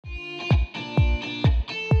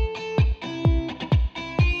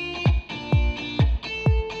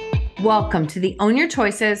Welcome to the Own Your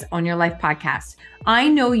Choices, Own Your Life podcast. I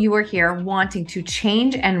know you are here wanting to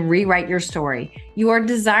change and rewrite your story. You are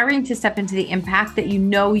desiring to step into the impact that you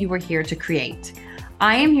know you are here to create.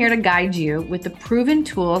 I am here to guide you with the proven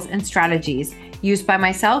tools and strategies used by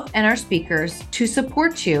myself and our speakers to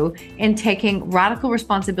support you in taking radical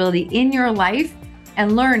responsibility in your life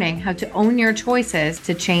and learning how to own your choices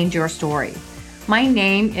to change your story. My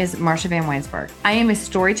name is Marsha Van Weinsberg. I am a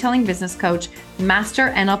storytelling business coach, master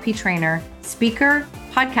NLP trainer, speaker,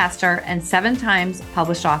 podcaster, and 7 times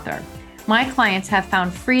published author. My clients have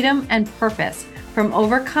found freedom and purpose from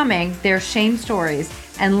overcoming their shame stories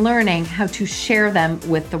and learning how to share them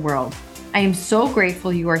with the world. I am so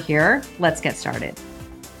grateful you are here. Let's get started.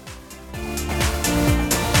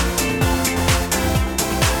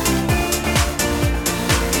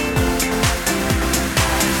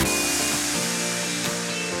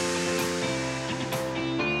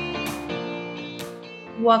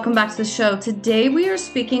 Welcome back to the show. Today we are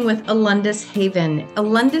speaking with Alundas Haven.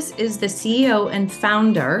 Alundas is the CEO and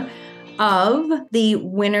founder of the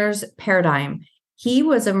Winner's Paradigm. He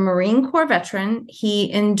was a Marine Corps veteran.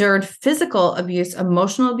 He endured physical abuse,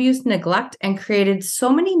 emotional abuse, neglect, and created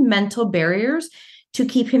so many mental barriers to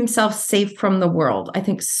keep himself safe from the world. I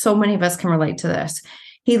think so many of us can relate to this.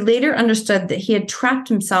 He later understood that he had trapped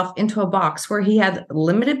himself into a box where he had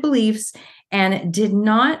limited beliefs and did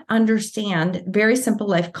not understand very simple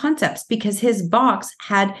life concepts because his box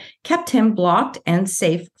had kept him blocked and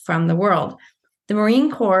safe from the world. The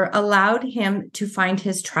Marine Corps allowed him to find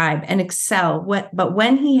his tribe and excel, but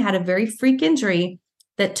when he had a very freak injury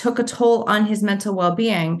that took a toll on his mental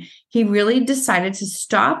well-being, he really decided to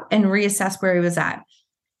stop and reassess where he was at.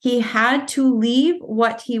 He had to leave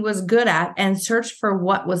what he was good at and search for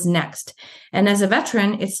what was next. And as a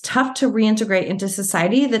veteran, it's tough to reintegrate into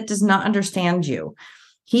society that does not understand you.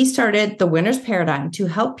 He started the Winner's Paradigm to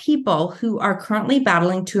help people who are currently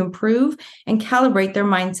battling to improve and calibrate their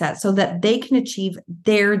mindset so that they can achieve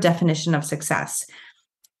their definition of success.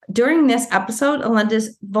 During this episode,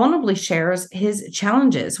 Alundas vulnerably shares his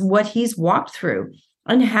challenges, what he's walked through,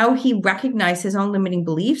 and how he recognized his own limiting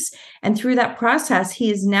beliefs. And through that process, he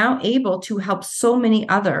is now able to help so many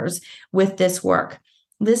others with this work.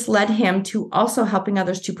 This led him to also helping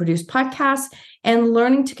others to produce podcasts and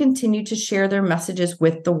learning to continue to share their messages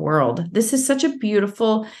with the world. This is such a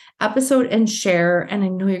beautiful episode and share, and I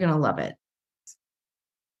know you're going to love it.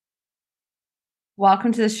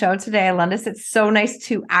 Welcome to the show today, Alundas. It's so nice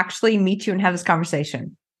to actually meet you and have this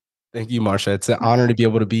conversation. Thank you, Marsha. It's an honor to be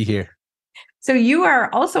able to be here. So you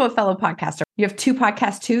are also a fellow podcaster. You have 2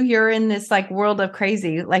 podcasts too. You're in this world of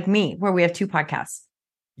crazy like me, where we have 2 podcasts.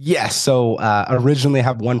 Yes. So originally I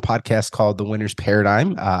have one podcast called The Winner's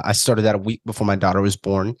Paradigm. I started that a week before my daughter was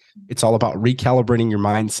born. It's all about recalibrating your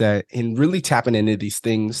mindset and really tapping into these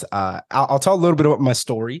things. I'll tell a little bit about my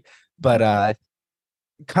story, but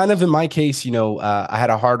kind of in my case, I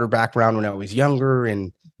had a harder background when I was younger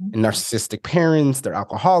and narcissistic parents, they're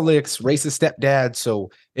alcoholics, racist stepdads. So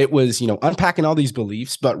it was, unpacking all these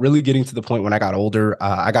beliefs, but really getting to the point when I got older,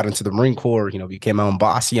 I got into the Marine Corps, became my own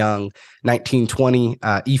boss young, 19, 20,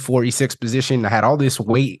 E4, E6 position. I had all this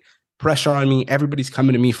weight, pressure on me. Everybody's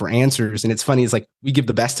coming to me for answers. And it's funny, it's like we give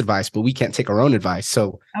the best advice, but we can't take our own advice.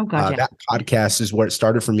 So that podcast is where it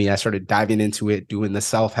started for me. I started diving into it, doing the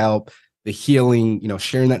self-help, the healing,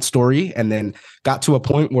 sharing that story, and then got to a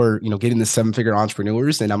point where, getting the 7-figure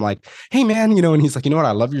entrepreneurs. And I'm like, hey man, and he's like, you know what?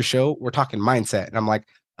 I love your show. We're talking mindset. And I'm like,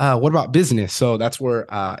 what about business? So that's where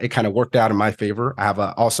it kind of worked out in my favor. I have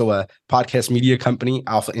also a podcast media company,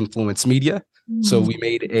 Alpha Influence Media. Mm-hmm. So we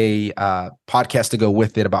made a podcast to go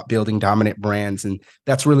with it about building dominant brands. And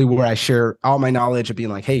that's really where I share all my knowledge of being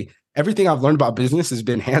like, hey, everything I've learned about business has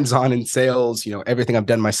been hands-on in sales, everything I've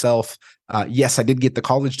done myself. Yes, I did get the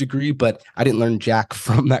college degree, but I didn't learn jack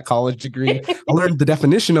from that college degree. I learned the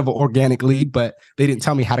definition of an organic lead, but they didn't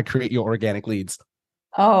tell me how to create your organic leads.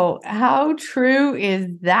 Oh, how true is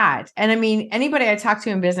that? And I mean, anybody I talk to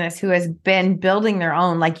in business who has been building their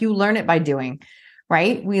own, you learn it by doing,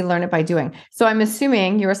 right? We learn it by doing. So I'm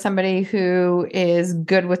assuming you're somebody who is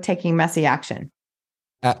good with taking messy action.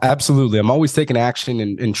 Absolutely. I'm always taking action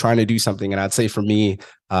and trying to do something. And I'd say for me,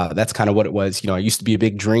 that's kind of what it was. I used to be a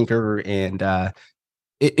big drinker and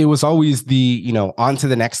it was always the, on to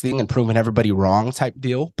the next thing and proving everybody wrong type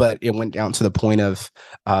deal. But it went down to the point of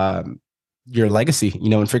your legacy,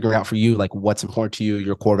 and figuring out for you, what's important to you,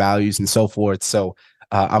 your core values and so forth. So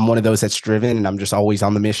I'm one of those that's driven and I'm just always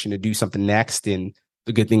on the mission to do something next. And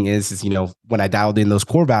the good thing is, when I dialed in those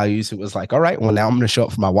core values, it was like, all right, well, now I'm going to show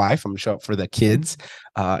up for my wife. I'm going to show up for the kids,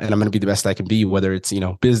 and I'm going to be the best I can be, whether it's,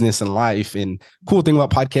 business and life. And cool thing about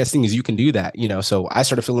podcasting is you can do that, so I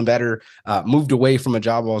started feeling better, moved away from a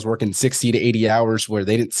job where I was working 60 to 80 hours where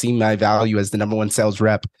they didn't see my value as the number one sales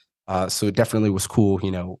rep. So it definitely was cool,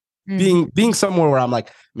 being somewhere where I'm like,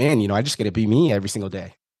 man, I just get to be me every single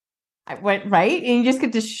day. Right. And you just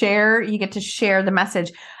get to share, the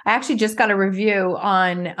message. I actually just got a review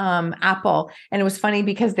on Apple, and it was funny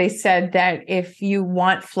because they said that if you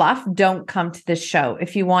want fluff, don't come to this show.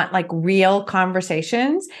 If you want like real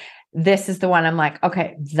conversations, this is the one. I'm like,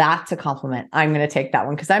 okay, that's a compliment. I'm going to take that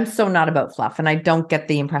one because I'm so not about fluff, and I don't get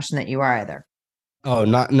the impression that you are either. Oh,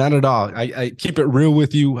 not at all. I keep it real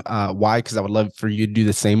with you. Why? Because I would love for you to do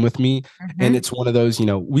the same with me. And it's one of those,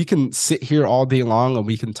 we can sit here all day long and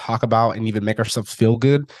we can talk about and even make ourselves feel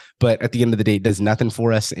good. But at the end of the day, it does nothing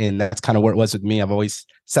for us. And that's kind of where it was with me. I've always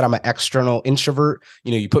said I'm an external introvert.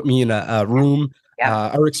 You put me in a room,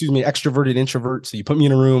 extroverted introvert. So you put me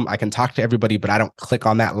in a room, I can talk to everybody, but I don't click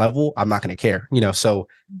on that level. I'm not going to care, So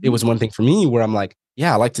it was one thing for me where I'm like,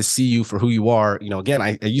 yeah, I like to see you for who you are. Again,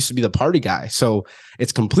 I used to be the party guy. So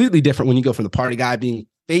it's completely different when you go from the party guy being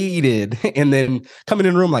faded and then coming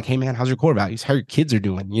in the room like, hey, man, how's your core values? How your kids are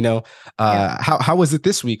doing? How was it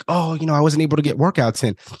this week? Oh, I wasn't able to get workouts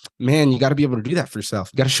in. Man, you got to be able to do that for yourself.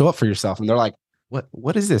 You got to show up for yourself. And they're like,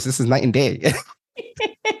 what is this? This is night and day.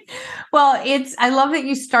 Well, I love that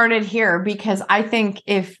you started here because I think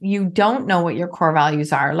if you don't know what your core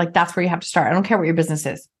values are, like that's where you have to start. I don't care what your business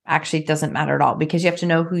is. Actually, it doesn't matter at all because you have to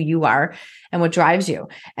know who you are and what drives you.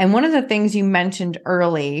 And one of the things you mentioned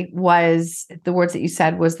early was the words that you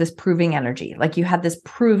said was this proving energy. Like you had this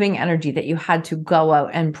proving energy that you had to go out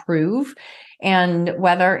and prove. And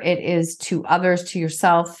whether it is to others, to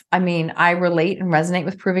yourself, I mean, I relate and resonate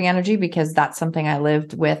with proving energy because that's something I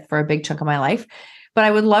lived with for a big chunk of my life. But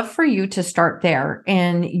I would love for you to start there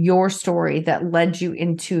in your story that led you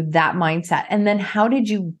into that mindset. And then how did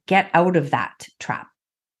you get out of that trap?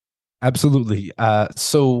 Absolutely.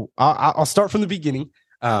 So I'll start from the beginning.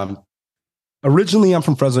 Originally, I'm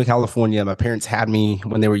from Fresno, California. My parents had me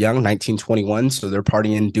when they were young, 1921. So they're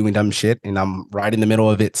partying, doing dumb shit. And I'm right in the middle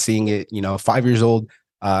of it, seeing it, 5 years old,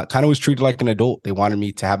 kind of was treated like an adult. They wanted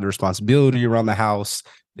me to have the responsibility around the house.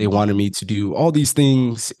 They wanted me to do all these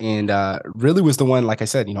things, and really was the one, like I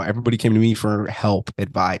said, everybody came to me for help,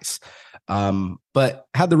 advice, but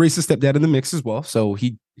had the racist stepdad in the mix as well. So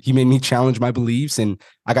he made me challenge my beliefs, and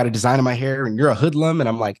I got a design in my hair, and you're a hoodlum, and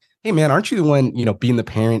I'm like, hey man, aren't you the one, being the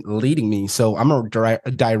parent leading me? So I'm a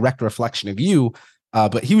direct reflection of you.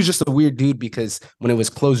 But he was just a weird dude because when it was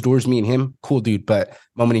closed doors, me and him, cool dude. But the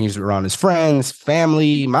moment he was around his friends,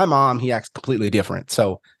 family, my mom, he acts completely different.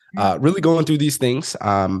 So really going through these things,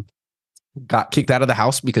 got kicked out of the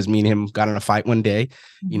house because me and him got in a fight one day,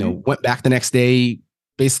 went back the next day.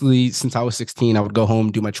 Basically, since I was 16, I would go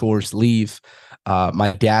home, do my chores, leave.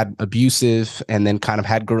 My dad, abusive, and then kind of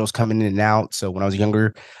had girls coming in and out. So when I was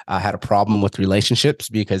younger, I had a problem with relationships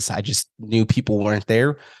because I just knew people weren't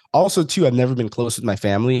there. Also, too, I've never been close with my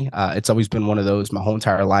family. It's always been one of those my whole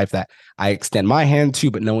entire life that I extend my hand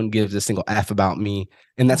to, but no one gives a single F about me.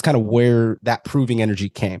 And that's kind of where that proving energy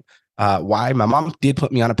came. Why? My mom did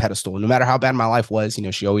put me on a pedestal. No matter how bad my life was,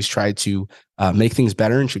 she always tried to make things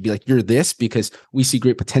better. And she'd be like, you're this because we see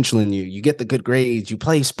great potential in you. You get the good grades, you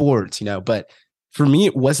play sports, but for me,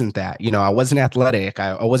 it wasn't that. I wasn't athletic.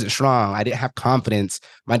 I wasn't strong. I didn't have confidence.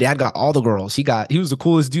 My dad got all the girls. He was the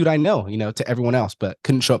coolest dude I know, to everyone else, but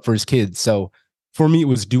couldn't show up for his kids. So for me, it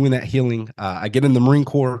was doing that healing. I get in the Marine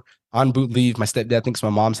Corps on boot leave. My stepdad thinks my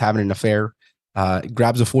mom's having an affair.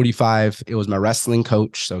 Grabs a 45. It was my wrestling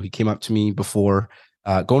coach. So he came up to me before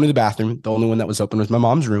going to the bathroom. The only one that was open was my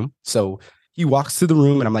mom's room. So he walks to the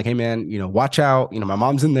room and I'm like, hey man, watch out. My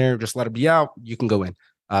mom's in there. Just let her be out. You can go in.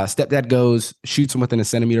 Stepdad goes, shoots him within a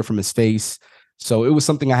centimeter from his face. So it was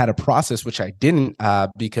something I had to process, which I didn't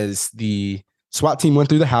because the SWAT team went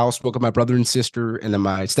through the house, woke up my brother and sister, and then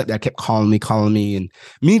my stepdad kept calling me, and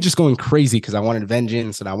me just going crazy because I wanted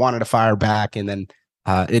vengeance and I wanted to fire back. And then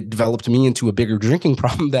it developed me into a bigger drinking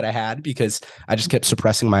problem that I had because I just kept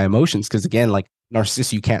suppressing my emotions. Because again, like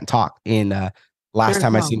narcissists, you can't talk. And last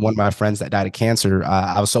time I seen one of my friends that died of cancer,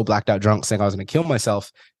 I was so blacked out drunk saying I was going to kill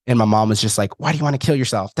myself. And my mom was just like, why do you want to kill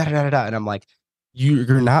yourself? Da, da, da, da. And I'm like,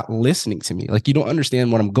 you're not listening to me. Like, you don't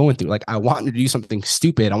understand what I'm going through. Like, I want to do something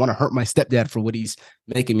stupid. I want to hurt my stepdad for what he's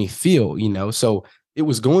making me feel, So it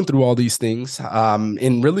was going through all these things.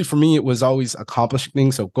 And really for me, it was always accomplishing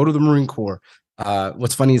things. So go to the Marine Corps.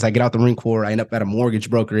 What's funny is I get out the Marine Corps, I end up at a mortgage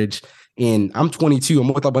brokerage, And I'm 22.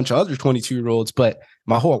 I'm with a bunch of other 22-year-olds, but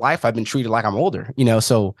my whole life I've been treated like I'm older,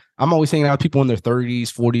 so I'm always hanging out with people in their 30s,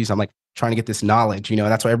 40s. I'm like trying to get this knowledge, and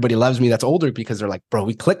that's why everybody loves me that's older, because they're like, bro,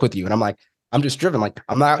 we click with you. And I'm like, I'm just driven. Like,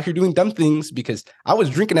 I'm not out here doing dumb things because I was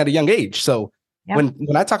drinking at a young age. So when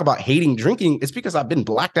I talk about hating drinking, it's because I've been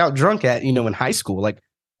blacked out drunk at, in high school, like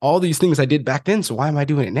all these things I did back then. So why am I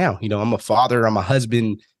doing it now? I'm a father, I'm a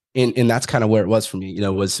husband. And that's kind of where it was for me,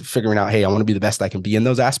 was figuring out, hey, I want to be the best I can be in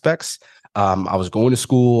those aspects. I was going to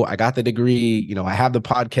school. I got the degree. I have the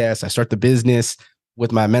podcast. I start the business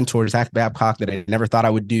with my mentor, Zach Babcock, that I never thought I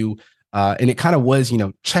would do. And it kind of was,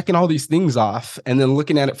 checking all these things off and then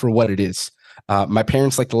looking at it for what it is. My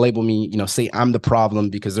parents like to label me, say I'm the problem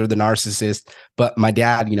because they're the narcissist. But my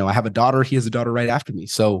dad, I have a daughter. He has a daughter right after me.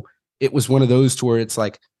 So it was one of those to where it's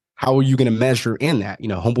like, how are you going to measure in that?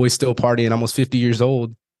 Homeboy's still partying, almost 50 years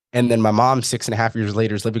old. And then my mom, 6.5 years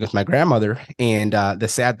later, is living with my grandmother. And the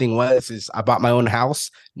sad thing is I bought my own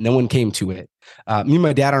house. No one came to it. Me and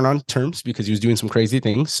my dad aren't on terms because he was doing some crazy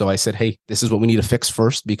things. So I said, hey, this is what we need to fix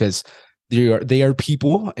first, because they are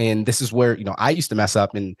people. And this is where, I used to mess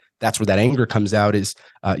up. And that's where that anger comes out is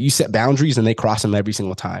you set boundaries and they cross them every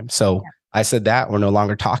single time. So I said that we're no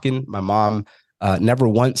longer talking. My mom never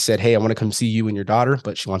once said, hey, I want to come see you and your daughter,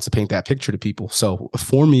 but she wants to paint that picture to people. So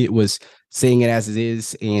for me, it was saying it as it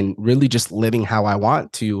is and really just living how I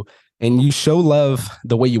want to. And you show love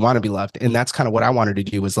the way you want to be loved. And that's kind of what I wanted to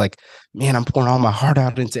do, was like, man, I'm pouring all my heart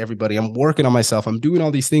out into everybody. I'm working on myself. I'm doing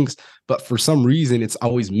all these things. But for some reason, it's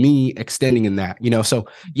always me extending in that, So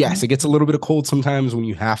yes, it gets a little bit of cold sometimes when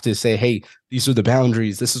you have to say, hey, these are the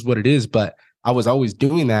boundaries. This is what it is. But I was always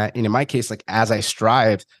doing that. And in my case, like as I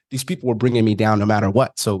strived, these people were bringing me down no matter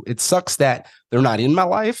what. So it sucks that they're not in my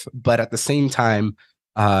life. But at the same time,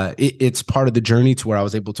 it's part of the journey to where I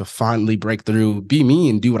was able to finally break through, be me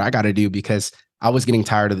and do what I got to do, because I was getting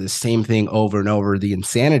tired of the same thing over and over, the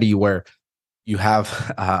insanity where you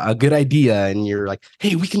have a good idea and you're like,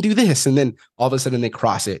 hey, we can do this. And then all of a sudden they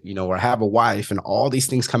cross it, or have a wife and all these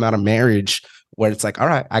things come out of marriage where it's like, all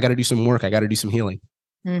right, I got to do some work. I got to do some healing.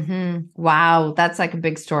 Wow. That's like a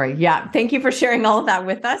big story. Yeah. Thank you for sharing all of that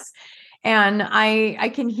with us. And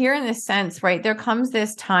I can hear in this sense, right? There comes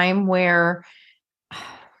this time where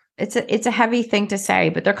it's a heavy thing to say,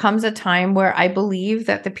 but there comes a time where I believe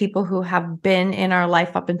that the people who have been in our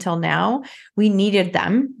life up until now, we needed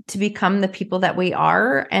them to become the people that we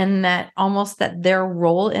are, and that almost that their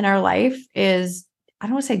role in our life is, I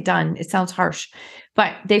don't want to say done. It sounds harsh,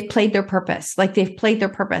 but they've played their purpose. Like they've played their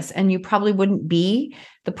purpose, and you probably wouldn't be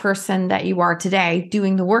the person that you are today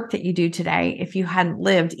doing the work that you do today if you hadn't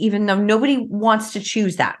lived, even though nobody wants to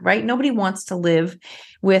choose that, right? Nobody wants to live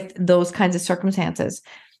with those kinds of circumstances.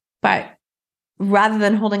 But rather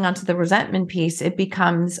than holding on to the resentment piece, it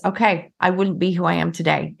becomes, okay, I wouldn't be who I am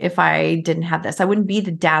today if I didn't have this. I wouldn't be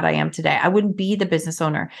the dad I am today. I wouldn't be the business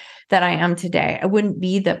owner that I am today. I wouldn't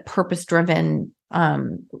be the purpose-driven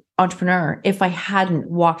entrepreneur if I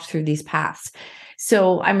hadn't walked through these paths.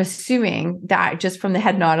 So I'm assuming that just from the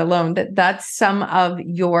head nod alone, that that's some of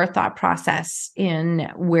your thought process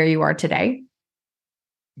in where you are today.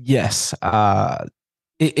 Yes.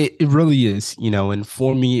 It really is, and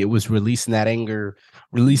for me, it was releasing that anger,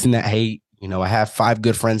 releasing that hate. I have 5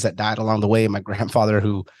 good friends that died along the way. My grandfather,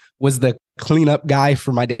 who was the cleanup guy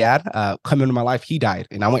for my dad, come into my life, he died.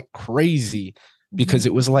 And I went crazy because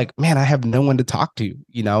it was like, man, I have no one to talk to,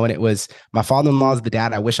 and it was my father-in-law is the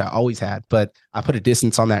dad I wish I always had. But I put a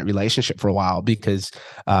distance on that relationship for a while because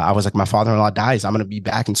I was like, my father-in-law dies, I'm going to be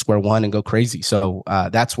back in square one and go crazy. So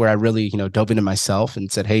that's where I really, dove into myself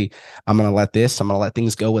and said, hey, I'm going to let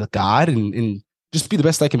things go with God and just be the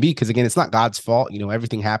best I can be. Because again, it's not God's fault.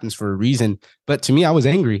 Everything happens for a reason. But to me, I was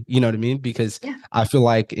angry, you know what I mean? Because I feel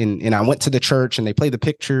like, and I went to the church and they played the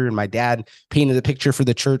picture and my dad painted the picture for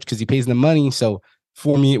the church because he pays them money. So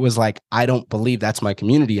for me, it was like, I don't believe that's my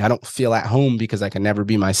community. I don't feel at home because I can never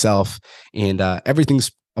be myself. And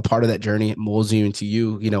everything's a part of that journey. It molds you into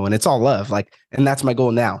you, and it's all love. Like, and that's my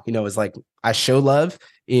goal now, is like, I show love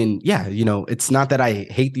in, it's not that I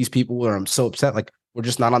hate these people or I'm so upset. Like, we're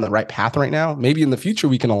just not on the right path right now. Maybe in the future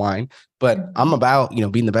we can align, but I'm about,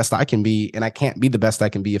 being the best I can be. And I can't be the best I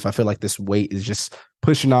can be if I feel like this weight is just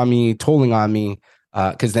pushing on me, tolling on me.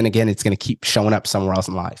 Cause then again, it's going to keep showing up somewhere else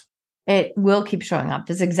in life. It will keep showing up.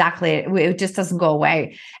 That's exactly it. It just doesn't go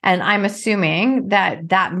away. And I'm assuming that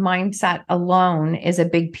that mindset alone is a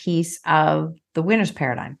big piece of the winner's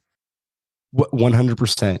paradigm.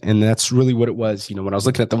 100%. And that's really what it was. When I was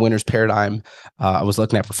looking at the winner's paradigm, I was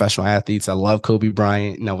looking at professional athletes. I love Kobe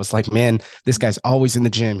Bryant. And I was like, man, this guy's always in the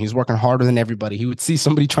gym. He's working harder than everybody. He would see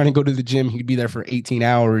somebody trying to go to the gym. He'd be there for 18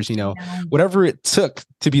 hours, whatever it took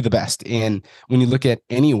to be the best. And when you look at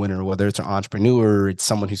any winner, whether it's an entrepreneur, it's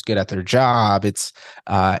someone who's good at their job, it's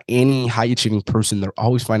any high achieving person, they're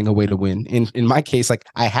always finding a way to win. In my case, like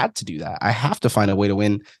I had to do that. I have to find a way to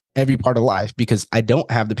win every part of life because I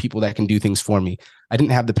don't have the people that can do things for me. I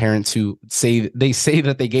didn't have the parents who say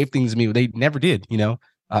that they gave things to me. They never did,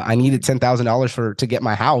 I needed $10,000 to get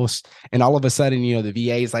my house. And all of a sudden, the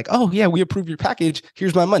VA is like, oh yeah, we approve your package.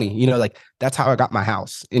 Here's my money. Like that's how I got my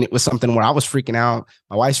house. And it was something where I was freaking out.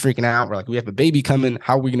 My wife's freaking out. We're like, we have a baby coming.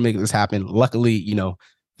 How are we going to make this happen? Luckily,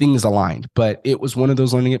 things aligned, but it was one of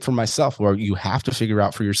those learning it for myself where you have to figure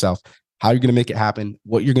out for yourself how you're going to make it happen,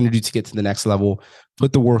 what you're going to do to get to the next level,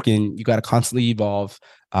 put the work in. You got to constantly evolve.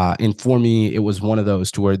 And for me, it was one of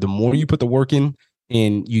those to where the more you put the work in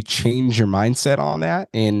and you change your mindset on that.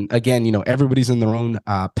 And again, everybody's in their own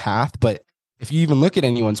path, but if you even look at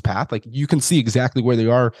anyone's path, like you can see exactly where they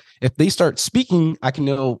are. If they start speaking, I can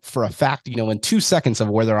know for a fact, in 2 seconds of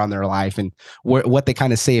where they're on their life and what they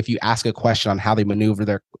kind of say if you ask a question on how they maneuver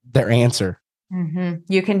their answer. Mm-hmm.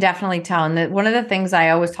 You can definitely tell. And one of the things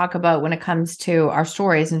I always talk about when it comes to our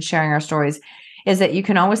stories and sharing our stories is that you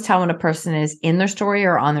can always tell when a person is in their story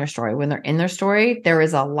or on their story. When they're in their story, there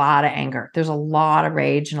is a lot of anger. There's a lot of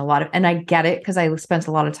rage and I get it because I spent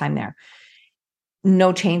a lot of time there.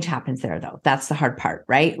 No change happens there though. That's the hard part,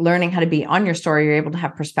 right? Learning how to be on your story, you're able to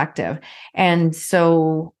have perspective. And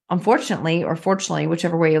so unfortunately, or fortunately,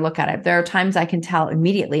 whichever way you look at it, there are times I can tell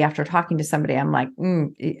immediately after talking to somebody, I'm like,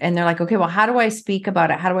 and they're like, okay, well, how do I speak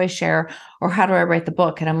about it? How do I share? Or how do I write the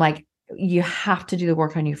book? And I'm like, you have to do the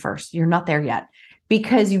work on you first. You're not there yet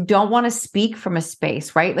because you don't want to speak from a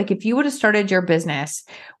space, right? Like if you would have started your business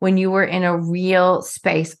when you were in a real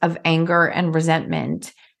space of anger and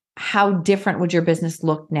resentment, how different would your business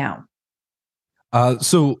look now?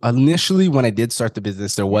 So initially when I did start the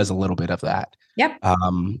business, there was a little bit of that. Yep.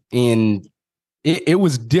 And it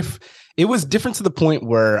was it was different to the point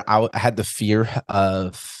where I had the fear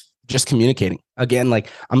of just communicating. Again, like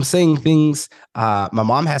I'm saying things, my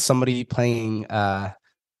mom has somebody playing,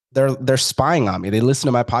 they're spying on me. They listen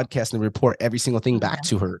to my podcast and report every single thing back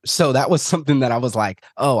to her. So that was something that I was like,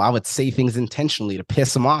 oh, I would say things intentionally to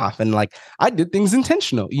piss them off. And like, I did things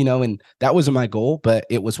intentional, and that wasn't my goal, but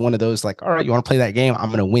it was one of those like, all right, you want to play that game? I'm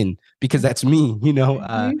going to win because that's me,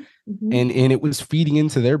 and it was feeding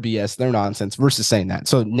into their BS, their nonsense versus saying that.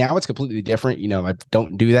 So now it's completely different. I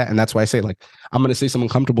don't do that. And that's why I say like, I'm going to say some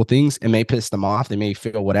uncomfortable things. It may piss them off. They may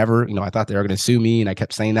feel whatever, I thought they were going to sue me and I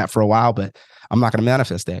kept saying that for a while, but I'm not going to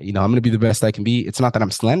manifest that. I'm going to be the best I can be. It's not that I'm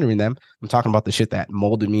slandering them. I'm talking about the shit that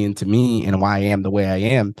molded me into me and why I am the way I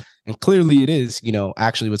am. And clearly it is,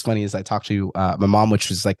 actually what's funny is I talked to my mom, which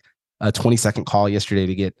was like a 20-second call yesterday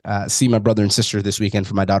to get see my brother and sister this weekend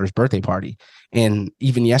for my daughter's birthday party. And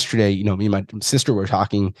even yesterday, me and my sister were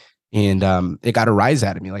talking and it got a rise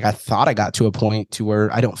out of me. Like I thought I got to a point to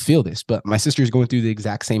where I don't feel this, but my sister's going through the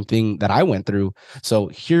exact same thing that I went through. So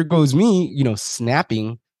here goes me,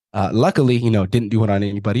 snapping. Luckily, didn't do it on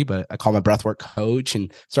anybody, but I call my breathwork coach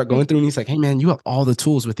and start going through and he's like, hey man, you have all the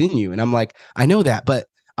tools within you. And I'm like, I know that, but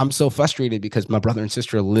I'm so frustrated because my brother and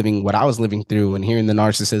sister are living what I was living through and hearing the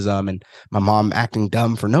narcissism and my mom acting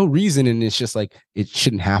dumb for no reason. And it's just like, it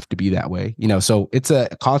shouldn't have to be that way, so it's a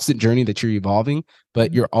constant journey that you're evolving,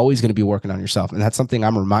 but you're always going to be working on yourself. And that's something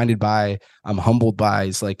I'm reminded by, I'm humbled by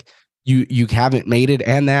is like, you haven't made it.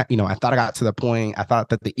 And that, I thought I got to the point, I thought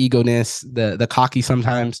that the egoness, the cocky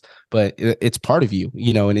sometimes, but it's part of you,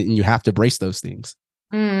 and you have to brace those things.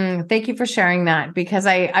 Thank you for sharing that because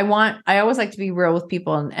I always like to be real with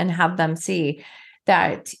people and have them see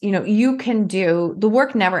that, you can do the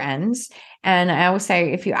work never ends. And I always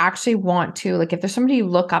say, if you actually want to, like, if there's somebody you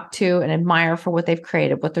look up to and admire for what they've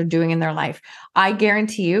created, what they're doing in their life, I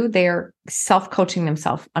guarantee you they're self-coaching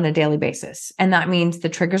themselves on a daily basis. And that means the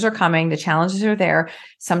triggers are coming, the challenges are there.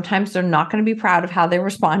 Sometimes they're not going to be proud of how they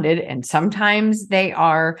responded, and sometimes they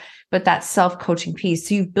are, but that self-coaching piece.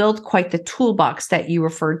 So you've built quite the toolbox that you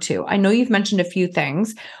referred to. I know you've mentioned a few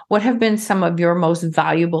things. What have been some of your most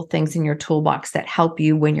valuable things in your toolbox that help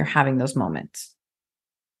you when you're having those moments?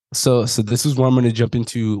 So this is where I'm going to jump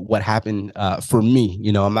into what happened for me.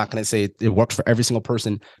 I'm not going to say it worked for every single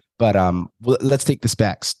person, but let's take this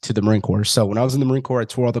back to the Marine Corps. So when I was in the Marine Corps, I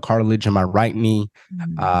tore all the cartilage in my right knee,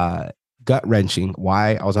 gut wrenching.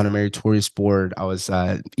 Why? I was on a meritorious board. I was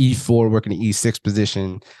E4 working an E6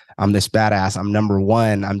 position. I'm this badass. I'm number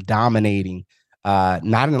one. I'm dominating, not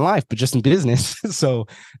in life, but just in business. So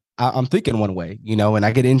I'm thinking one way, and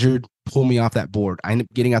I get injured, pull me off that board. I end up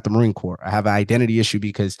getting out the Marine Corps. I have an identity issue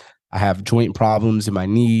because I have joint problems in my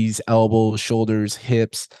knees, elbows, shoulders,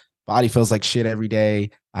 hips. Body feels like shit every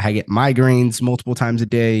day. I get migraines multiple times a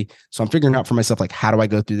day. So I'm figuring out for myself, like, how do I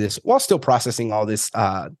go through this while still processing all this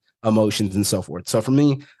emotions and so forth. So for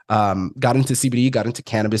me, got into CBD, got into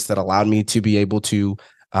cannabis that allowed me to be able to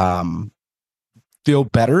feel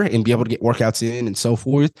better and be able to get workouts in and so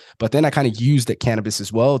forth. But then I kind of used that cannabis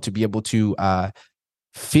as well to be able to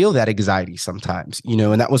feel that anxiety sometimes,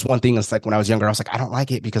 and that was one thing. It's like when I was younger, I was like, I don't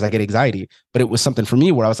like it because I get anxiety, but it was something for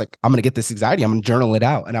me where I was like, I'm going to get this anxiety. I'm going to journal it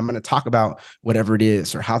out and I'm going to talk about whatever it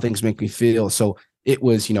is or how things make me feel. So it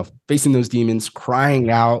was, facing those demons,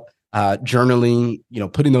 crying out, journaling,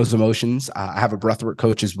 putting those emotions. I have a breathwork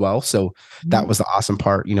coach as well. So that was the awesome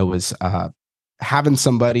part, was having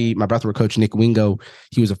somebody, my breathwork coach, Nick Wingo,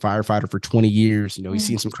 he was a firefighter for 20 years. He's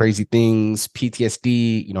seen some crazy things,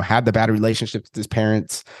 PTSD, had the bad relationship with his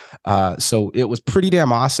parents. So it was pretty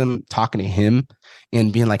damn awesome talking to him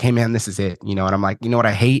and being like, hey man, this is it. And I'm like, you know what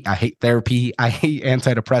I hate? I hate therapy. I hate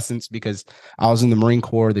antidepressants because I was in the Marine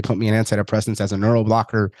Corps. They put me in antidepressants as a neuro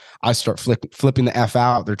blocker. I start flipping the F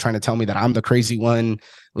out. They're trying to tell me that I'm the crazy one,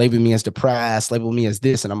 labeling me as depressed, labeling me as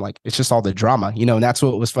this. And I'm like, it's just all the drama, and that's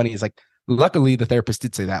what was funny is like, luckily, the therapist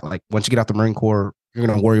did say that, like, once you get out the Marine Corps, you're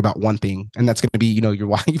going to worry about one thing, and that's going to be, your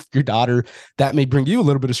wife, your daughter. That may bring you a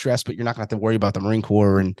little bit of stress, but you're not going to have to worry about the Marine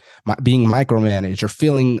Corps and being micromanaged or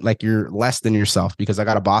feeling like you're less than yourself. Because I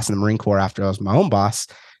got a boss in the Marine Corps after I was my own boss,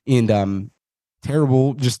 and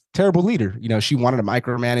terrible leader. She wanted to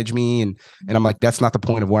micromanage me, and I'm like, that's not the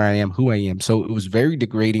point of where I am, who I am. So it was very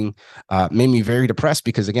degrading, made me very depressed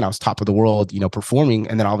because again, I was top of the world, performing,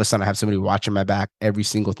 and then all of a sudden I have somebody watching my back every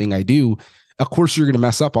single thing I do. Of course, you're going to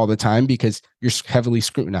mess up all the time because you're heavily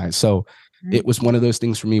scrutinized. So it was one of those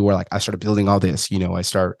things for me where like I started building all this, I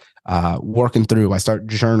start working through, I start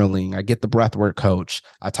journaling, I get the breathwork coach.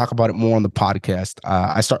 I talk about it more on the podcast.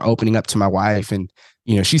 I start opening up to my wife, and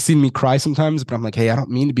she's seen me cry sometimes, but I'm like, hey, I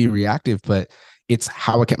don't mean to be reactive, but it's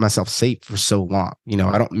how I kept myself safe for so long.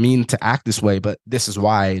 I don't mean to act this way, but this is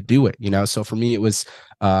why I do it. So for me, it was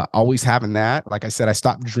always having that. Like I said, I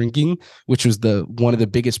stopped drinking, which was one of the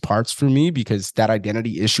biggest parts for me, because that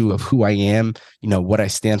identity issue of who I am, what I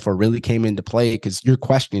stand for really came into play. Because you're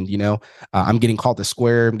questioned, I'm getting called a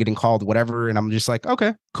square, I'm getting called whatever, and I'm just like,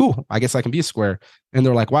 okay, cool, I guess I can be a square. And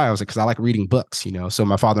they're like, why? I was like, because I like reading books, So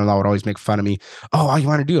my father-in-law would always make fun of me. Oh, all you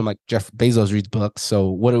want to do? I'm like, Jeff Bezos reads books. So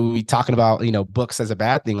what are we talking about? Books as a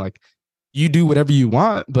bad thing? Like, you do whatever you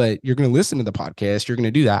want, but you're going to listen to the podcast. You're going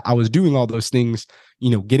to do that. I was doing all those things,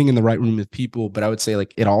 getting in the right room with people. But I would say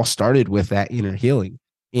like it all started with that inner healing.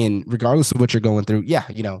 And regardless of what you're going through,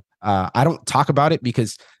 I don't talk about it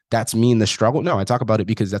because that's me in the struggle. No, I talk about it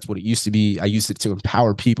because that's what it used to be. I used it to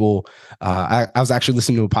empower people. I was actually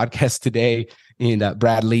listening to a podcast today, and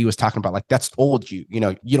Brad Lee was talking about like, that's old you. You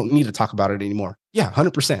don't need to talk about it anymore. Yeah,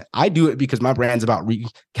 100%. I do it because my brand's about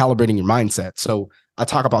recalibrating your mindset. So I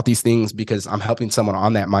talk about these things because I'm helping someone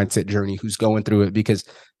on that mindset journey who's going through it, because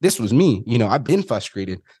this was me. I've been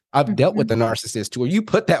frustrated. I've dealt with the narcissist to where you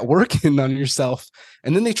put that work in on yourself,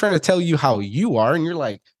 and then they try to tell you how you are. And you're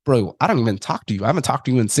like, bro, I don't even talk to you. I haven't talked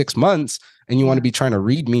to you in 6 months. And you want to be trying to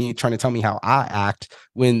read me, trying to tell me how I act,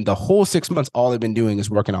 when the whole 6 months, all I've been doing is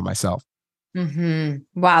working on myself.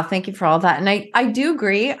 Wow. Thank you for all that. And I do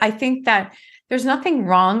agree. I think that there's nothing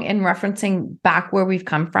wrong in referencing back where we've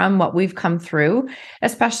come from, what we've come through,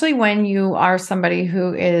 especially when you are somebody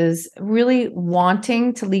who is really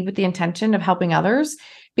wanting to lead with the intention of helping others.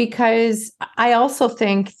 Because I also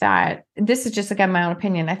think that this is just, again, my own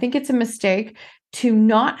opinion. I think it's a mistake to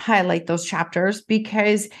not highlight those chapters,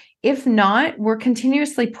 because if not, we're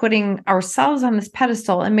continuously putting ourselves on this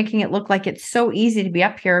pedestal and making it look like it's so easy to be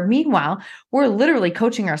up here. Meanwhile, we're literally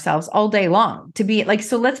coaching ourselves all day long to be like,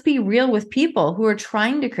 so let's be real with people who are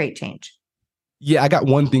trying to create change. Yeah, I got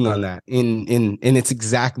one thing on that. And it's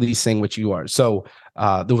exactly saying what you are. So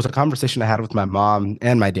there was a conversation I had with my mom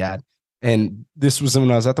and my dad. And this was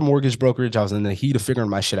when I was at the mortgage brokerage. I was in the heat of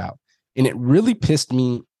figuring my shit out. And it really pissed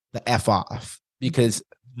me the F off, because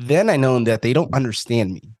then I know that they don't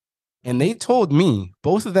understand me. And they told me,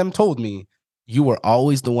 both of them told me, you were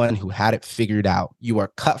always the one who had it figured out. You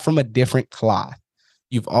are cut from a different cloth.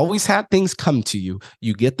 You've always had things come to you.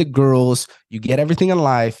 You get the girls, you get everything in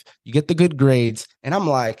life, you get the good grades. And I'm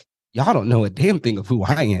like, y'all don't know a damn thing of who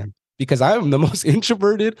I am, because I am the most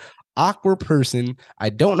introverted, awkward person. I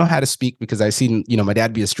don't know how to speak because I seen, my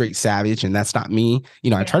dad be a straight savage, and that's not me.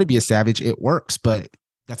 I try to be a savage. It works, but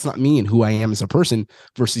that's not me and who I am as a person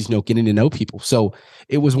versus, getting to know people. So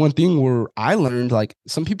it was one thing where I learned like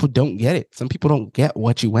some people don't get it. Some people don't get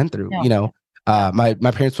what you went through, No.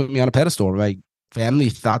 my parents put me on a pedestal. My family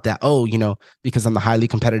thought that, oh, because I'm the highly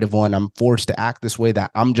competitive one, I'm forced to act this way,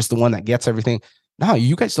 that I'm just the one that gets everything. No,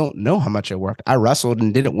 you guys don't know how much I worked. I wrestled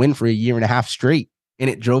and didn't win for a year and a half straight. And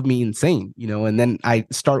it drove me insane, and then I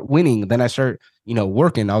start winning. Then I start,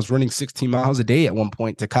 working. I was running 16 miles a day at one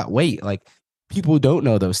point to cut weight. Like people don't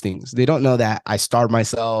know those things. They don't know that I starved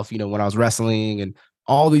myself, when I was wrestling and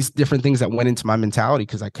all these different things that went into my mentality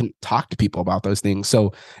because I couldn't talk to people about those things.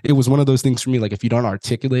 So it was one of those things for me. Like if you don't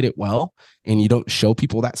articulate it well and you don't show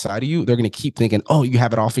people that side of you, they're going to keep thinking, oh, you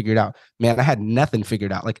have it all figured out. Man, I had nothing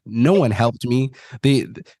figured out. Like no one helped me.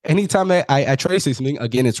 Anytime I try to say something,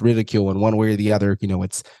 again, it's ridicule in one way or the other.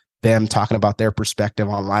 It's them talking about their perspective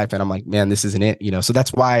on life. And I'm like, man, this isn't it. So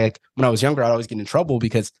that's why like, when I was younger, I'd always get in trouble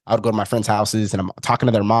because I would go to my friends' houses and I'm talking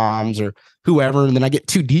to their moms or whoever. And then I get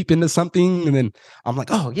too deep into something. And then I'm like,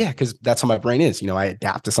 oh yeah, because that's how my brain is. I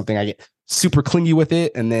adapt to something, I get super clingy with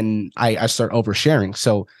it. And then I start oversharing.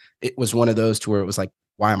 So it was one of those to where it was like,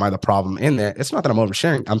 why am I the problem in there? It's not that I'm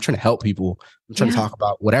oversharing. I'm trying to help people. I'm trying to talk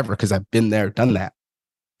about whatever, because I've been there, done that.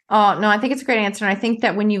 Oh, no, I think it's a great answer. And I think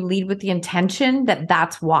that when you lead with the intention that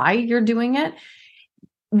that's why you're doing it,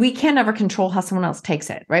 we can never control how someone else takes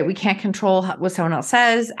it, right? We can't control what someone else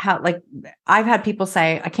says. Like I've had people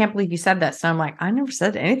say, I can't believe you said this. And I'm like, I never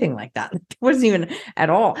said anything like that. It wasn't even at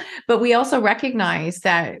all. But we also recognize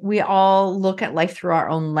that we all look at life through our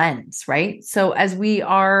own lens, right? So as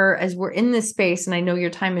we're in this space, and I know your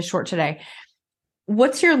time is short today,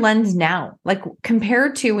 what's your lens now? Like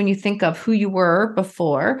compared to when you think of who you were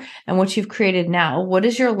before and what you've created now, what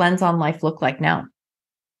does your lens on life look like now?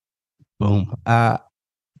 Boom.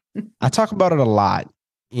 I talk about it a lot.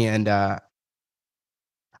 And I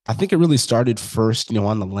think it really started first,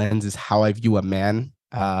 on the lens is how I view a man.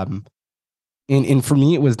 And for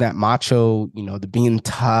me, it was that macho, the being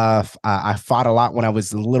tough. I fought a lot when I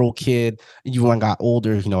was a little kid. Even when I got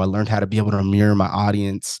older, I learned how to be able to mirror my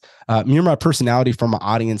audience, mirror my personality from my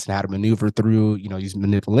audience and how to maneuver through, use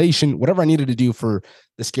manipulation, whatever I needed to do for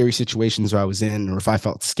the scary situations where I was in, or if I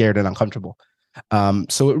felt scared and uncomfortable.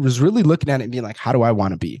 So it was really looking at it and being like, how do I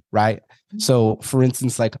want to be? Right. So for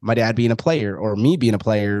instance, like my dad being a player or me being a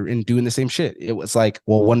player and doing the same shit, it was like,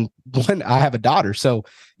 well, when I have a daughter, so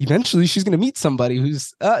eventually she's going to meet somebody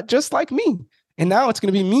who's just like me. And now it's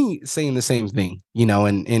going to be me saying the same thing,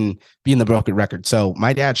 and being the broken record. So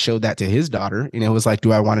my dad showed that to his daughter, and it was like,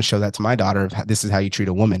 do I want to show that to my daughter? This is how you treat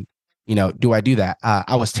a woman. Do I do that?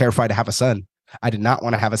 I was terrified to have a son. I did not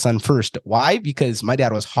want to have a son first. Why? Because my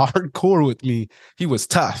dad was hardcore with me. He was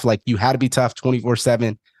tough. Like you had to be tough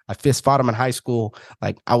 24/7. I fist fought him in high school.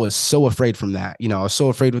 Like I was so afraid from that. I was so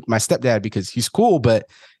afraid with my stepdad because he's cool, but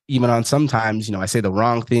even on sometimes, I say the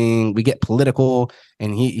wrong thing. We get political,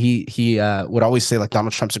 and he would always say like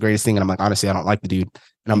Donald Trump's the greatest thing, and I'm like, honestly, I don't like the dude.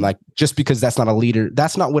 And I'm like, just because that's not a leader,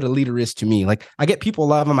 that's not what a leader is to me. Like I get people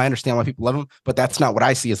love him, I understand why people love him, but that's not what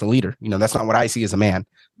I see as a leader. That's not what I see as a man.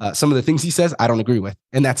 Some of the things he says, I don't agree with,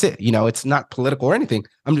 and that's it. It's not political or anything.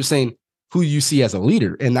 I'm just saying who you see as a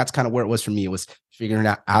leader, and that's kind of where it was for me. It was figuring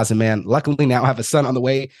out as a man. Luckily, now I have a son on the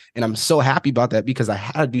way, and I'm so happy about that because I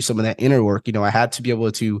had to do some of that inner work. I had to be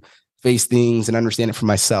able to face things and understand it for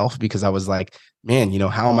myself, because I was like, man,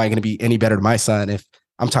 how am I going to be any better to my son if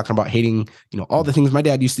I'm talking about hating, all the things my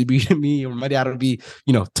dad used to be to me, or my dad would be,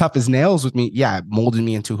 tough as nails with me. Yeah, it molded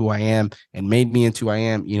me into who I am and made me into who I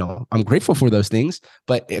am. I'm grateful for those things,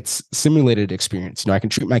 but it's simulated experience. I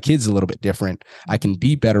can treat my kids a little bit different. I can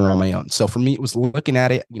be better on my own. So for me, it was looking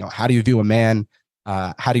at it, how do you view a man?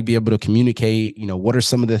 How do you be able to communicate? What are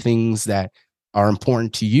some of the things that are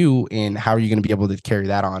important to you, and how are you going to be able to carry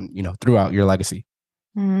that on, throughout your legacy?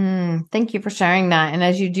 Thank you for sharing that. And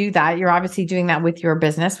as you do that, you're obviously doing that with your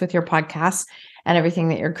business, with your podcast and everything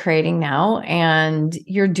that you're creating now. And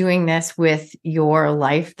you're doing this with your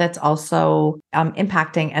life that's also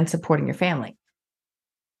impacting and supporting your family.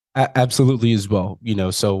 Absolutely as well.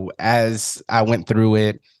 So as I went through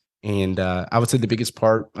it, and I would say the biggest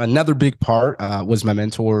part, another big part, was my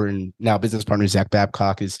mentor and now business partner, Zach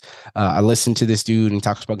Babcock. I listened to this dude, and he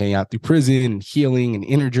talks about getting out through prison and healing and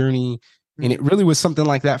inner journey. And it really was something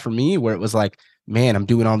like that for me, where it was like, man, I'm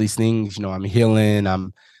doing all these things, I'm healing.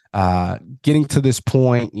 I'm getting to this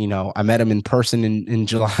point, I met him in person in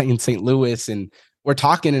July in St. Louis, and we're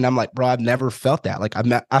talking, and I'm like, bro, I've never felt that. Like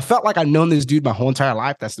I felt like I've known this dude my whole entire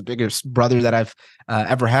life. That's the biggest brother that I've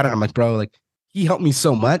ever had. And I'm like, bro, like he helped me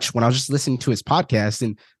so much when I was just listening to his podcast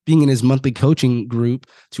and being in his monthly coaching group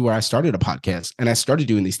to where I started a podcast and I started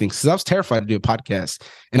doing these things because I was terrified to do a podcast.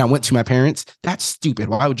 And I went to my parents, that's stupid.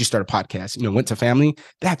 Why would you start a podcast? Went to family,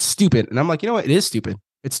 that's stupid. And I'm like, you know what? It is stupid.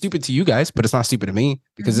 It's stupid to you guys, but it's not stupid to me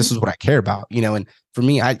because this is what I care about, and for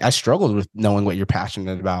me, I struggled with knowing what you're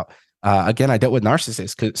passionate about. Again, I dealt with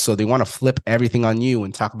narcissists, so they want to flip everything on you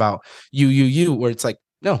and talk about you, where it's like,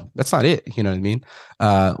 no, that's not it. You know what I mean?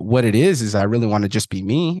 What it is I really want to just be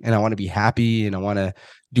me and I want to be happy and I want to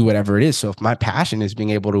do whatever it is. So if my passion is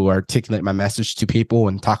being able to articulate my message to people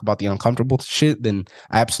and talk about the uncomfortable shit, then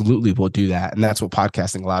I absolutely will do that. And that's what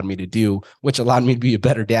podcasting allowed me to do, which allowed me to be a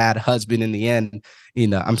better dad, husband in the end.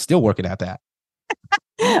 I'm still working at that.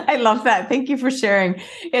 I love that. Thank you for sharing.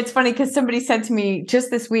 It's funny because somebody said to me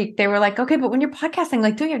just this week, they were like, okay, but when you're podcasting,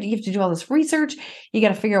 like, you have to do all this research. You got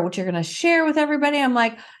to figure out what you're going to share with everybody. I'm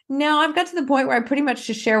like, no, I've got to the point where I pretty much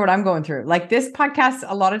just share what I'm going through. Like this podcast,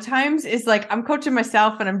 a lot of times is like, I'm coaching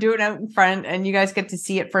myself and I'm doing it out in front and you guys get to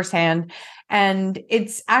see it firsthand. And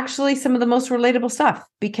it's actually some of the most relatable stuff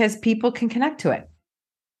because people can connect to it.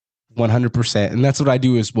 100%. And that's what I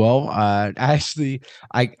do as well. I have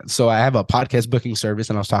a podcast booking service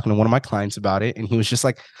and I was talking to one of my clients about it. And he was just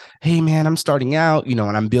like, hey man, I'm starting out, and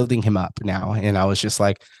I'm building him up now. And I was just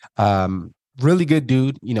like, really good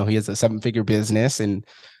dude. He has a 7-figure business and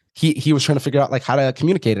he was trying to figure out like how to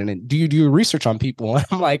communicate it. And do you do research on people? And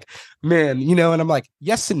I'm like, man, and I'm like,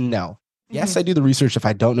 yes and no. Yes, I do the research if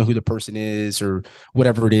I don't know who the person is or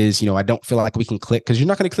whatever it is. I don't feel like we can click because you're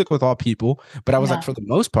not going to click with all people. But I was like, for the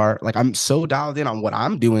most part, like I'm so dialed in on what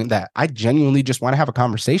I'm doing that I genuinely just want to have a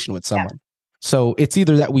conversation with someone. So it's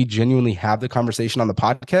either that we genuinely have the conversation on the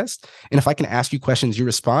podcast. And if I can ask you questions, you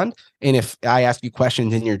respond. And if I ask you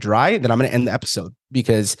questions and you're dry, then I'm going to end the episode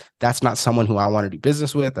because that's not someone who I want to do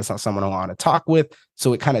business with. That's not someone I want to talk with.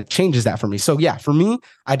 So it kind of changes that for me. So yeah, for me,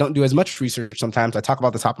 I don't do as much research sometimes. I talk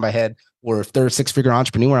about the top of my head, or if they're a 6-figure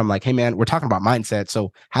entrepreneur, I'm like, hey man, we're talking about mindset.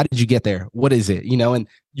 So how did you get there? What is it? And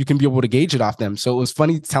you can be able to gauge it off them. So it was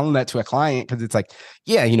funny telling that to a client because it's like,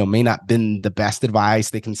 yeah, may not been the best advice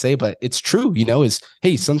they can say, but it's true, is,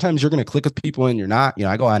 hey, sometimes you're going to click with people and you're not.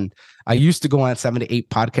 I used to go on 7 to 8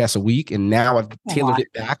 podcasts a week, and now I've tailored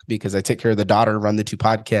it back because I take care of the daughter, run the 2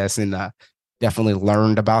 podcasts, and definitely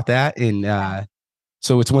learned about that. And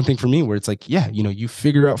so it's one thing for me where it's like, yeah, you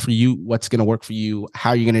figure out for you what's going to work for you,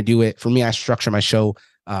 how you're going to do it. For me, I structure my show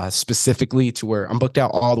specifically to where I'm booked out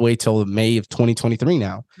all the way till May of 2023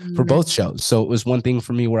 now for both shows. So it was one thing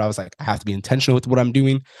for me where I was like, I have to be intentional with what I'm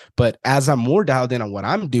doing. But as I'm more dialed in on what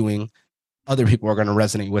I'm doing, other people are going to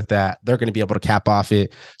resonate with that. They're going to be able to cap off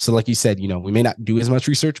it. So like you said, we may not do as much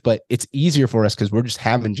research, but it's easier for us because we're just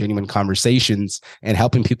having genuine conversations and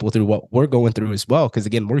helping people through what we're going through as well. Because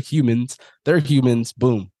again, we're humans, they're humans,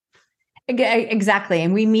 boom. Exactly.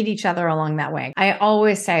 And we meet each other along that way. I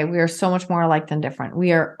always say we are so much more alike than different.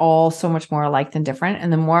 We are all so much more alike than different.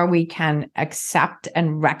 And the more we can accept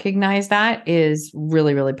and recognize that is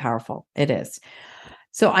really, really powerful. It is.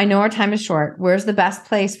 So I know our time is short. Where's the best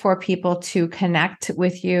place for people to connect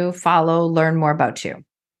with you, follow, learn more about you?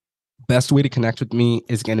 Best way to connect with me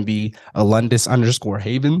is going to be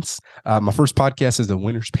Alundas_Havens. My first podcast is The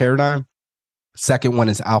Winner's Paradigm. Second one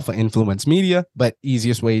is Alpha Influence Media, but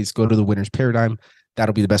easiest way is go to The Winner's Paradigm.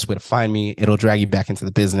 That'll be the best way to find me. It'll drag you back into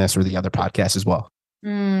the business or the other podcasts as well.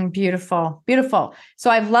 Beautiful. Beautiful. So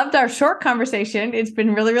I've loved our short conversation. It's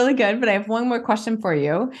been really, really good. But I have one more question for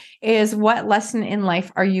you is what lesson in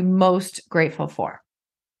life are you most grateful for?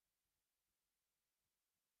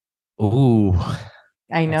 Ooh,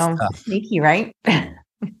 I know. Sneaky, right? I'm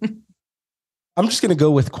just going to go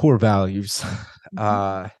with core values.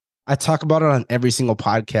 I talk about it on every single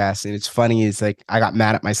podcast. And it's funny. It's like, I got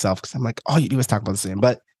mad at myself because I'm like, all you do is talk about the same,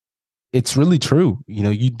 but it's really true.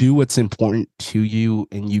 You do what's important to you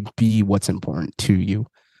and you be what's important to you.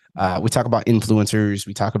 We talk about influencers.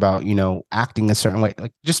 We talk about, acting a certain way,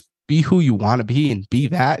 like just be who you want to be and be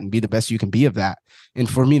that and be the best you can be of that. And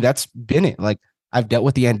for me, that's been it. Like I've dealt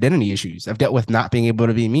with the identity issues. I've dealt with not being able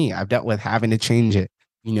to be me. I've dealt with having to change it.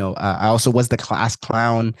 I also was the class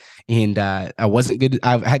clown and I wasn't good.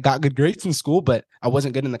 I had got good grades in school, but I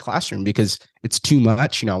wasn't good in the classroom because it's too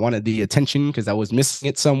much. I wanted the attention because I was missing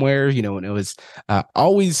it somewhere, and it was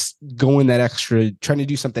always going that extra, trying to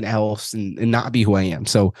do something else and not be who I am.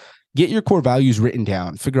 So get your core values written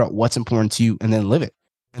down, figure out what's important to you and then live it.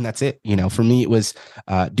 And that's it. For me, it was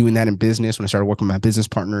doing that in business when I started working with my business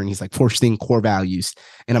partner, and he's like, first thing, core values.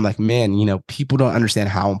 And I'm like, man, people don't understand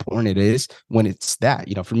how important it is when it's that.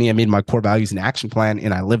 For me, I made my core values an action plan,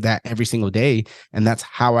 and I live that every single day. And that's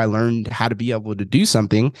how I learned how to be able to do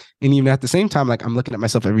something. And even at the same time, like, I'm looking at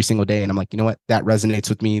myself every single day, and I'm like, you know what, that resonates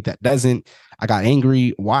with me. That doesn't. I got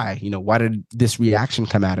angry. Why? Why did this reaction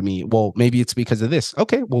come out of me? Well, maybe it's because of this.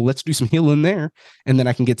 Okay, well, let's do some healing there, and then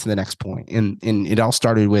I can get to the next point. And it all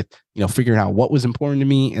started with figuring out what was important to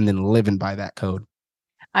me and then living by that code.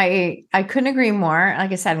 I couldn't agree more.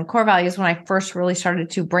 Like I said, in core values, when I first really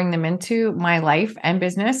started to bring them into my life and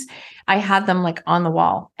business, I had them like on the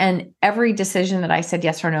wall, and every decision that I said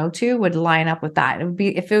yes or no to would line up with that.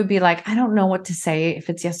 If it would be like, I don't know what to say,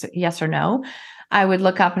 if it's yes or no, I would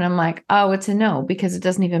look up and I'm like, oh, it's a no, because it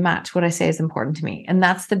doesn't even match what I say is important to me. And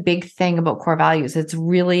that's the big thing about core values. It's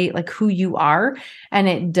really like who you are, and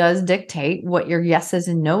it does dictate what your yeses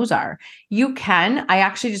and nos are. I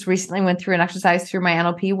actually just recently went through an exercise through my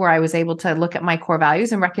NLP where I was able to look at my core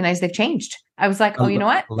values and recognize they've changed. I was like, oh, you know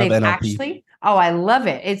what? They've NLP. I love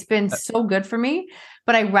it. It's been so good for me.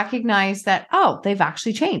 But I recognize that, they've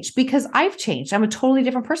actually changed because I've changed. I'm a totally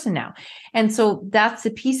different person now. And so that's the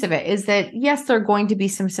piece of it, is that, yes, there are going to be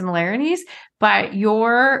some similarities, but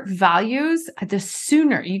your values, the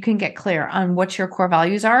sooner you can get clear on what your core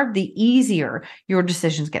values are, the easier your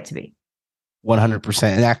decisions get to be. 100%.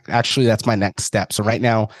 And actually, that's my next step. So right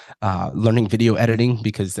now, learning video editing,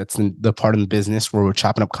 because that's the part of the business where we're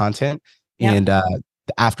chopping up content. Yep. And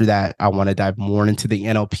after that, I want to dive more into the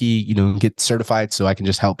NLP, and get certified so I can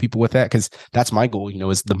just help people with that. Because that's my goal,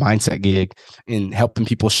 is the mindset gig and helping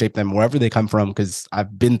people shape them wherever they come from. Because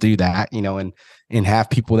I've been through that, and have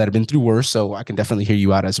people that have been through worse. So I can definitely hear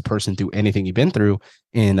you out as a person through anything you've been through.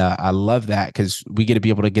 And I love that, because we get to be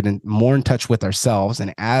able to get more in touch with ourselves.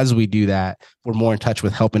 And as we do that, we're more in touch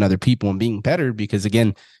with helping other people and being better. Because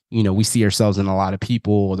again, we see ourselves in a lot of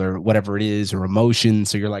people or whatever it is, or emotions.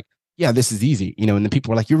 So you're like, yeah, this is easy, and then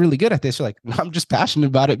people are like, you're really good at this. You're like, no, I'm just passionate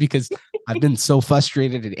about it because I've been so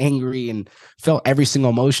frustrated and angry and felt every single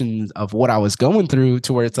emotion of what I was going through,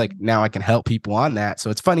 to where it's like, now I can help people on that. So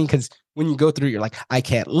it's funny because when you go through, you're like, I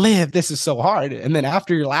can't live. This is so hard. And then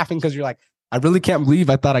after, you're laughing because you're like, I really can't believe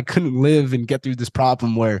I thought I couldn't live and get through this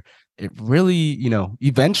problem, where it really,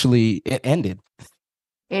 eventually it ended.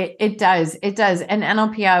 It does. It does. And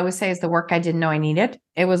NLP, I always say, is the work I didn't know I needed.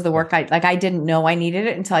 It was the work I didn't know I needed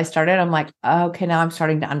it until I started. I'm like, okay, now I'm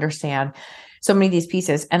starting to understand so many of these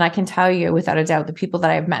pieces. And I can tell you without a doubt, the people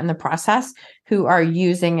that I've met in the process who are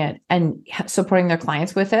using it and supporting their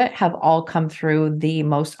clients with it have all come through the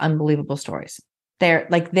most unbelievable stories. They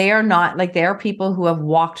are people who have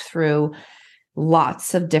walked through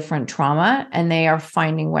lots of different trauma, and they are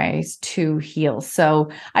finding ways to heal. So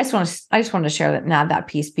I just want to share that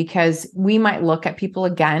piece, because we might look at people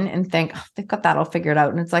again and think, they've got that all figured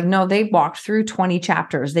out. And it's like, no, they walked through 20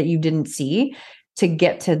 chapters that you didn't see to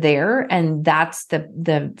get to there. And that's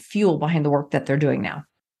the fuel behind the work that they're doing now.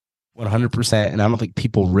 100%. And I don't think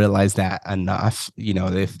people realize that enough.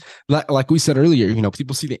 They've, like we said earlier,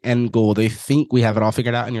 people see the end goal. They think we have it all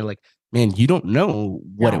figured out. And you're like, man, you don't know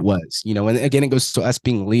what it was, and again, it goes to us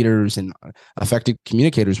being leaders and effective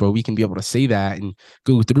communicators, where we can be able to say that and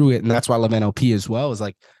go through it. And that's why I love NLP as well, is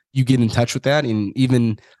like, you get in touch with that. And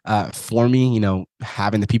even for me,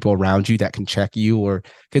 having the people around you that can check you or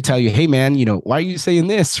could tell you, hey man, why are you saying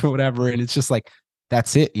this or whatever? And it's just like,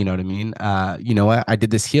 that's it. You know what I mean? You know what? I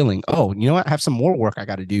did this healing. Oh, you know what? I have some more work I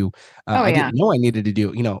got to do. I didn't know I needed to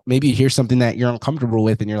do. Maybe you hear something that you're uncomfortable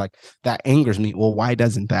with and you're like, that angers me. Well, why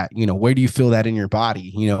doesn't that? Where do you feel that in your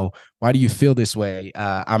body? Why do you feel this way?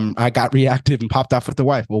 I got reactive and popped off with the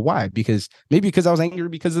wife. Well, why? Because I was angry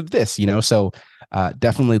because of this, So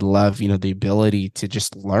definitely love, the ability to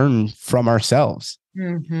just learn from ourselves.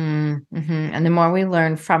 Mm-hmm, mm-hmm. And the more we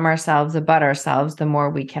learn from ourselves about ourselves, the more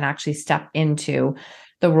we can actually step into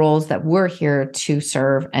the roles that we're here to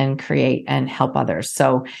serve and create and help others.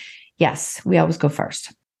 So yes, we always go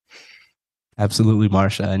first. Absolutely,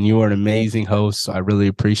 Marsha. And you are an amazing host. So I really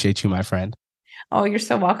appreciate you, my friend. Oh, you're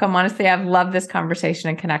so welcome. Honestly, I've loved this conversation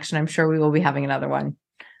and connection. I'm sure we will be having another one.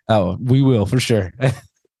 Oh, we will for sure.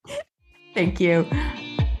 Thank you.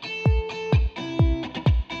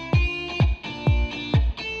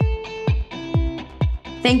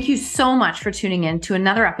 Thank you so much for tuning in to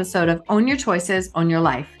another episode of Own Your Choices, Own Your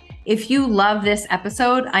Life. If you love this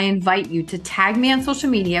episode, I invite you to tag me on social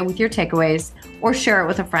media with your takeaways or share it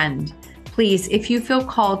with a friend. Please, if you feel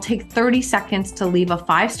called, take 30 seconds to leave a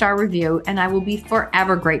 5-star review, and I will be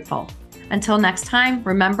forever grateful. Until next time,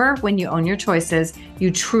 remember, when you own your choices,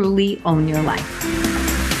 you truly own your life.